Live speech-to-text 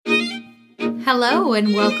Hello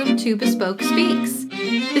and welcome to Bespoke Speaks.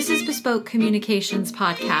 This is Bespoke Communications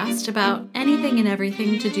podcast about anything and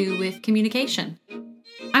everything to do with communication.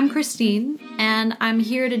 I'm Christine, and I'm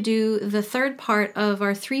here to do the third part of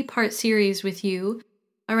our three-part series with you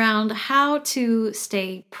around how to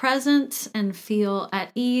stay present and feel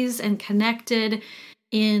at ease and connected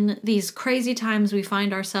in these crazy times we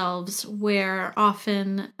find ourselves, where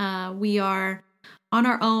often we are on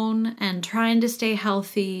our own and trying to stay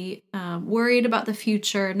healthy, worried about the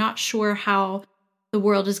future, not sure how the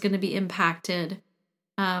world is going to be impacted.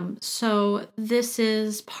 So this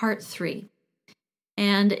is part 3.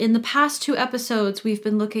 And in the past 2 episodes, we've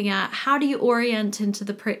been looking at how do you orient into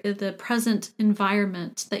the present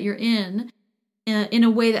environment that you're in a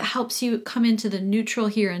way that helps you come into the neutral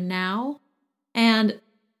here and now. And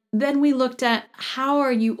then we looked at how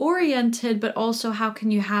are you oriented, but also how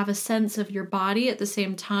can you have a sense of your body at the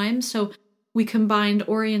same time. So we combined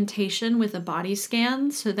orientation with a body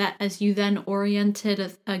scan so that as you then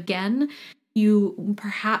oriented again, you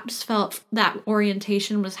perhaps felt that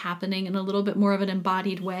orientation was happening in a little bit more of an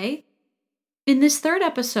embodied way. In this third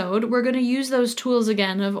episode, we're going to use those tools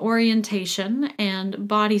again of orientation and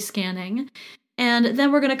body scanning. And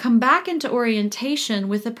then we're going to come back into orientation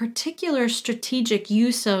with a particular strategic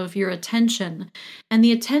use of your attention. And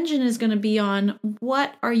the attention is going to be on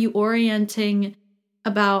what are you orienting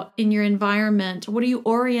about in your environment? What are you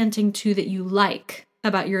orienting to that you like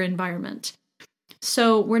about your environment?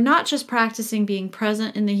 So we're not just practicing being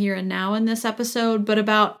present in the here and now in this episode, but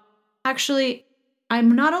about actually,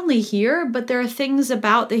 I'm not only here, but there are things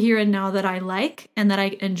about the here and now that I like and that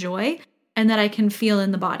I enjoy and that I can feel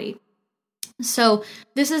in the body. So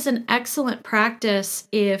this is an excellent practice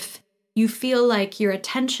if you feel like your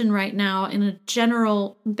attention right now in a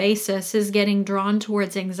general basis is getting drawn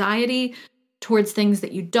towards anxiety, towards things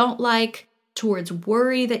that you don't like, towards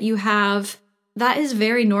worry that you have. That is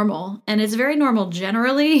very normal, and it's very normal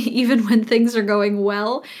generally, even when things are going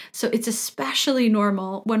well. So it's especially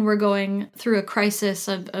normal when we're going through a crisis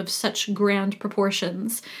of such grand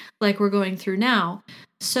proportions like we're going through now.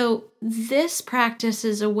 So this practice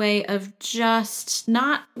is a way of just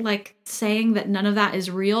not like saying that none of that is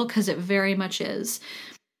real, because it very much is,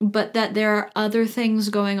 but that there are other things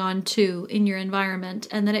going on too in your environment,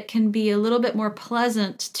 and that it can be a little bit more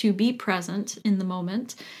pleasant to be present in the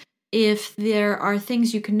moment if there are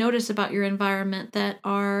things you can notice about your environment that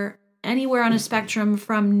are anywhere on a spectrum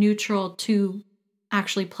from neutral to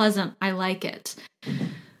actually pleasant. I like it.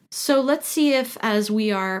 So let's see if, as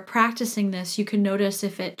we are practicing this, you can notice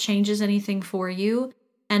if it changes anything for you,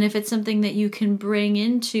 and if it's something that you can bring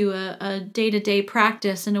into a day-to-day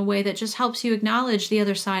practice in a way that just helps you acknowledge the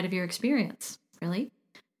other side of your experience. Really?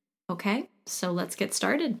 Okay, so let's get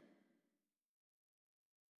started.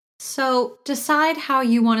 So decide how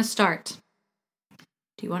you want to start.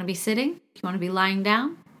 Do you want to be sitting? Do you want to be lying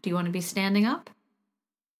down? Do you want to be standing up?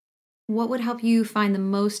 What would help you find the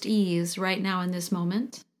most ease right now in this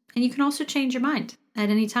moment? And you can also change your mind at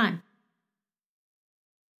any time.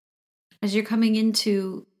 As you're coming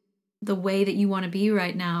into the way that you want to be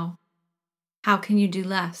right now, how can you do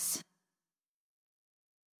less?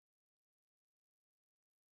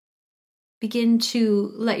 Begin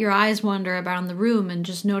to let your eyes wander around the room and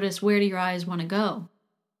just notice, where do your eyes want to go?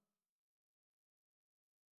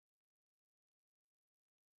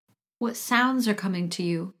 What sounds are coming to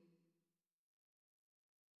you?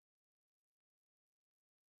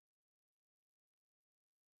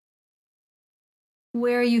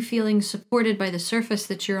 Where are you feeling supported by the surface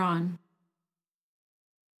that you're on?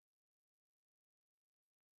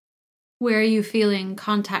 Where are you feeling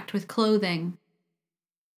contact with clothing?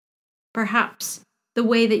 Perhaps the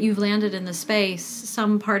way that you've landed in the space,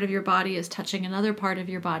 some part of your body is touching another part of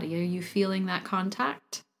your body. Are you feeling that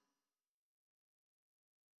contact?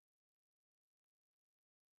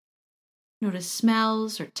 Notice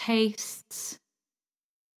smells or tastes.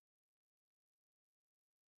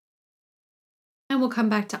 And we'll come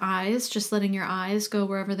back to eyes, just letting your eyes go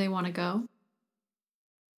wherever they want to go.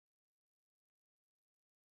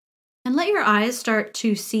 And let your eyes start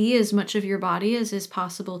to see as much of your body as is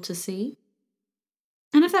possible to see.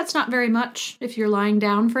 And if that's not very much, if you're lying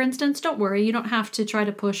down, for instance, don't worry. You don't have to try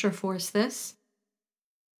to push or force this.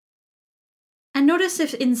 And notice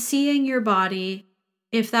if in seeing your body,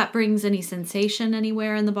 if that brings any sensation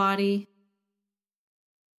anywhere in the body.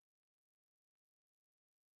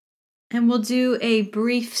 And we'll do a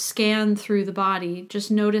brief scan through the body,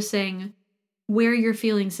 just noticing where you're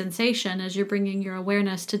feeling sensation as you're bringing your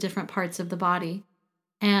awareness to different parts of the body.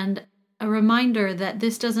 And a reminder that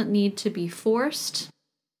this doesn't need to be forced.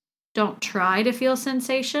 Don't try to feel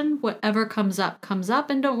sensation. Whatever comes up,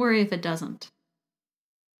 and don't worry if it doesn't.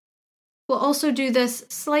 We'll also do this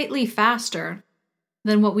slightly faster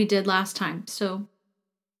than what we did last time. So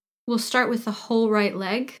we'll start with the whole right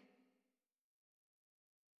leg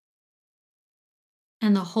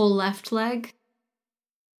and the whole left leg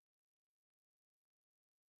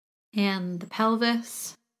and the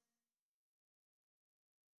pelvis,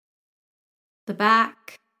 the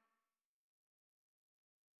back,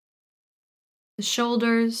 the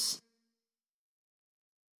shoulders,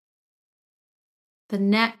 the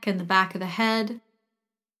neck and the back of the head,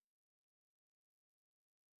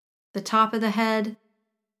 the top of the head,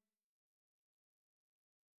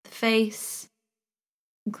 the face,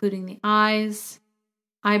 including the eyes,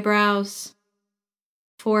 eyebrows,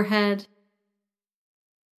 forehead,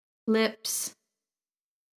 lips,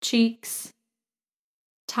 cheeks,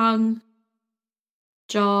 tongue,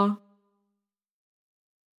 jaw,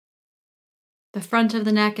 the front of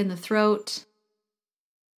the neck and the throat,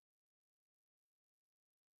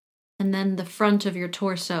 and then the front of your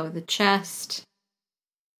torso, the chest,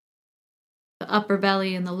 the upper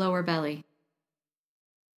belly and the lower belly.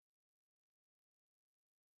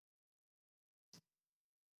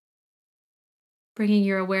 Bringing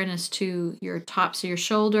your awareness to your tops of your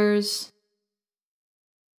shoulders,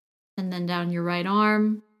 and then down your right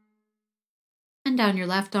arm, and down your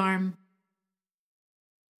left arm.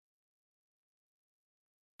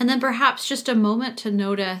 And then perhaps just a moment to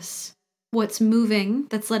notice what's moving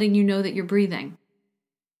that's letting you know that you're breathing.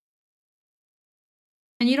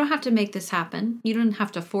 And you don't have to make this happen. You don't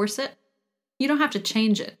have to force it. You don't have to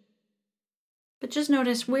change it. But just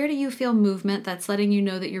notice, where do you feel movement that's letting you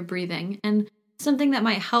know that you're breathing? And something that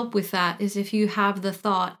might help with that is if you have the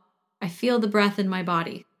thought, I feel the breath in my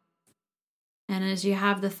body. And as you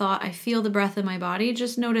have the thought, I feel the breath in my body,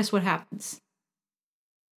 just notice what happens.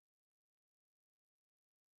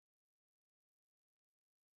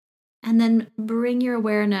 And then bring your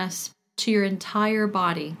awareness to your entire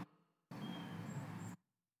body.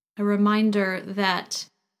 A reminder that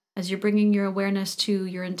as you're bringing your awareness to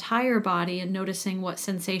your entire body and noticing what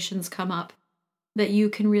sensations come up, that you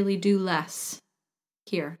can really do less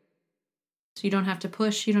here. So you don't have to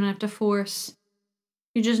push, you don't have to force.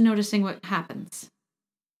 You're just noticing what happens.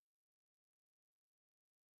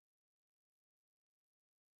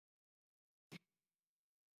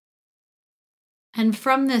 And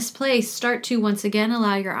from this place, start to once again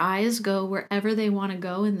allow your eyes go wherever they want to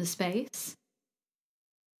go in the space.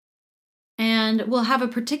 And we'll have a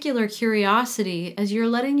particular curiosity as you're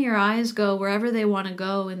letting your eyes go wherever they want to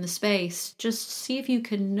go in the space. Just see if you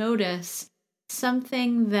can notice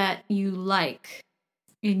something that you like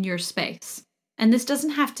in your space. And this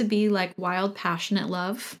doesn't have to be like wild, passionate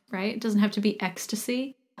love, right? It doesn't have to be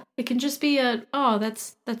ecstasy. It can just be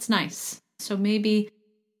that's nice. So maybe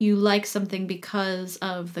you like something because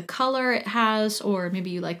of the color it has, or maybe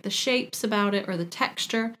you like the shapes about it or the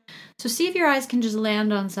texture. So see if your eyes can just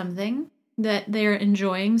land on something that they're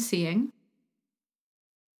enjoying seeing.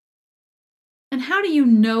 And how do you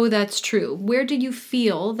know that's true? Where do you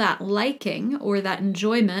feel that liking or that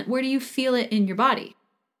enjoyment? Where do you feel it in your body?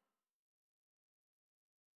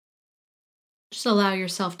 Just allow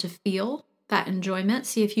yourself to feel that enjoyment.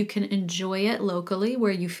 See if you can enjoy it locally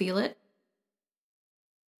where you feel it.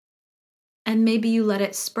 And maybe you let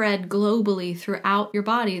it spread globally throughout your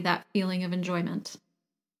body, that feeling of enjoyment.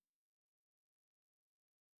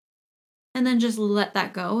 And then just let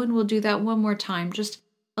that go, and we'll do that one more time. Just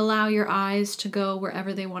allow your eyes to go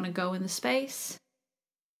wherever they want to go in the space.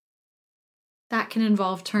 That can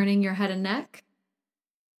involve turning your head and neck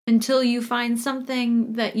until you find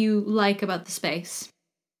something that you like about the space.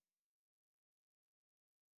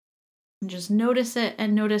 And just notice it,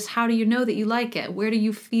 and notice, how do you know that you like it? Where do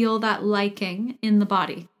you feel that liking in the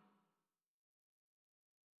body?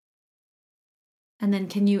 And then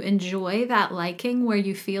can you enjoy that liking where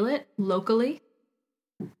you feel it locally?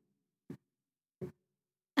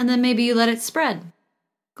 And then maybe you let it spread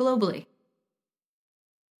globally.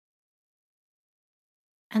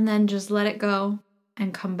 And then just let it go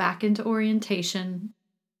and come back into orientation,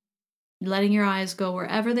 letting your eyes go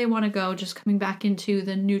wherever they want to go, just coming back into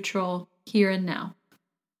the neutral here and now.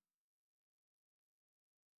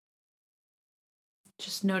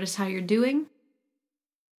 Just notice how you're doing.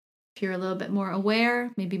 If you're a little bit more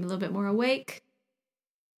aware, maybe a little bit more awake,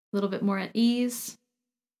 a little bit more at ease.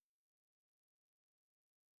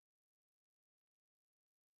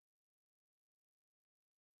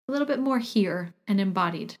 A little bit more here and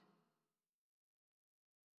embodied.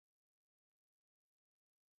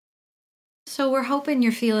 So we're hoping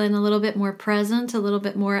you're feeling a little bit more present, a little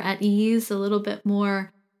bit more at ease, a little bit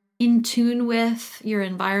more in tune with your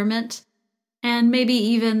environment, and maybe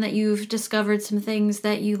even that you've discovered some things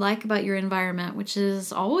that you like about your environment, which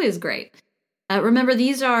is always great. Remember,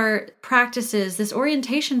 these are practices, this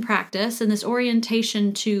orientation practice and this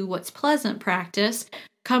orientation to what's pleasant practice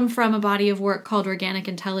come from a body of work called Organic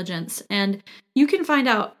Intelligence. And you can find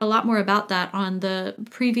out a lot more about that on the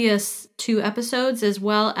previous 2 episodes, as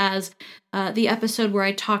well as the episode where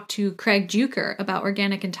I talked to Craig Juker about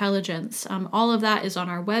Organic Intelligence. All of that is on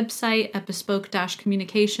our website at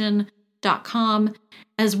bespoke-communication.com,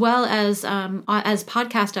 as well as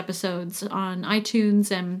podcast episodes on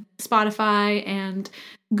iTunes and Spotify and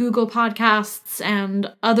Google Podcasts and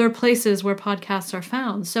other places where podcasts are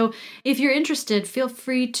found. So if you're interested, feel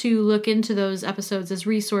free to look into those episodes as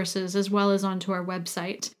resources, as well as onto our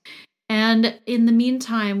website. And in the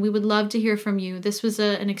meantime, we would love to hear from you. This was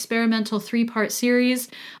an experimental 3-part series.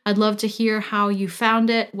 I'd love to hear how you found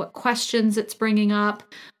it, what questions it's bringing up,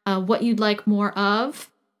 what you'd like more of.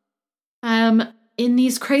 In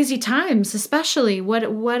these crazy times, especially, what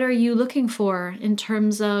are you looking for in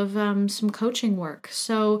terms of some coaching work?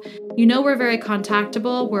 So, we're very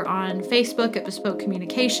contactable. We're on Facebook at Bespoke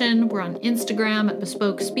Communication. We're on Instagram at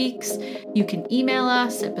Bespoke Speaks. You can email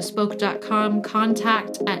us at bespoke.com,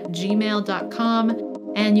 contact@gmail.com.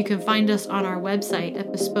 And you can find us on our website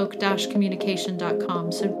at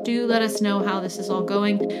bespoke-communication.com. So do let us know how this is all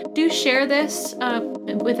going. Do share this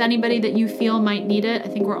with anybody that you feel might need it. I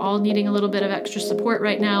think we're all needing a little bit of extra support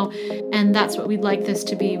right now, and that's what we'd like this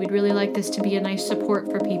to be. We'd really like this to be a nice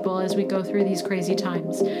support for people as we go through these crazy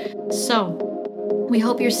times. So we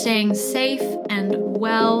hope you're staying safe and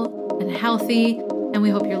well and healthy, and we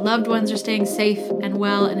hope your loved ones are staying safe and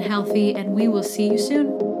well and healthy, and we will see you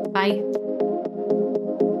soon. Bye.